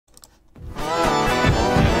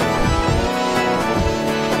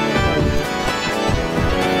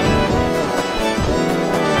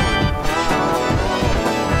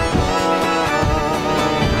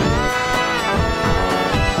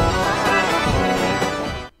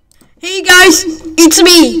guys, it's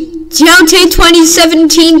me, Deontay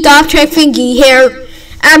 2017 Dog Track Thingy here.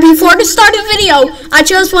 And before the start of the video, I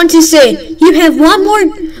just want to say, you have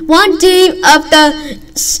one day of the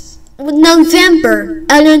November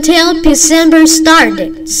and until December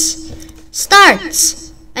starts.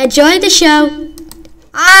 Enjoy the show.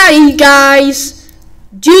 Hi guys,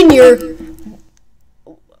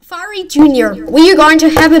 Firey Jr., we are going to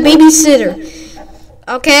have a babysitter.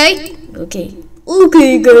 Okay,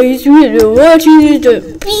 guys, we are watching the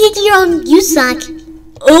video. You suck.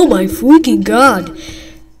 Oh my freaking god.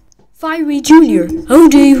 Firey Jr., how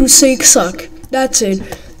dare you say suck? That's it.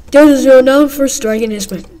 There is no noun for striking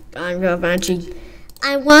his man. I'm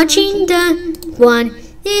watching the one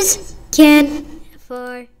is can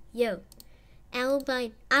for you. I will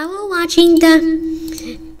watching the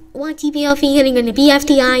one TPL feeling on the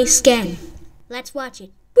BFDI scan. Let's watch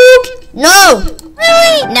it. Book! No!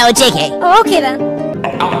 Really? No, JK. Oh, okay then.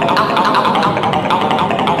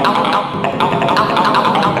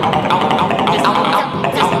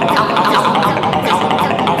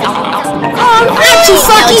 I'm too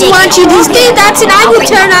fucking watching this game. That's it. I will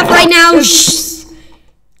turn off right now. Shh.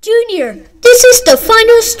 Junior, this is the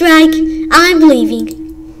final strike. I'm leaving.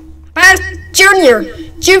 Junior,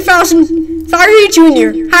 2000 Firey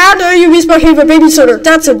Jr., how dare you misbehave a babysitter?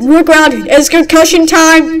 That's a we're grounded. It's concussion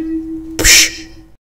time. Psh.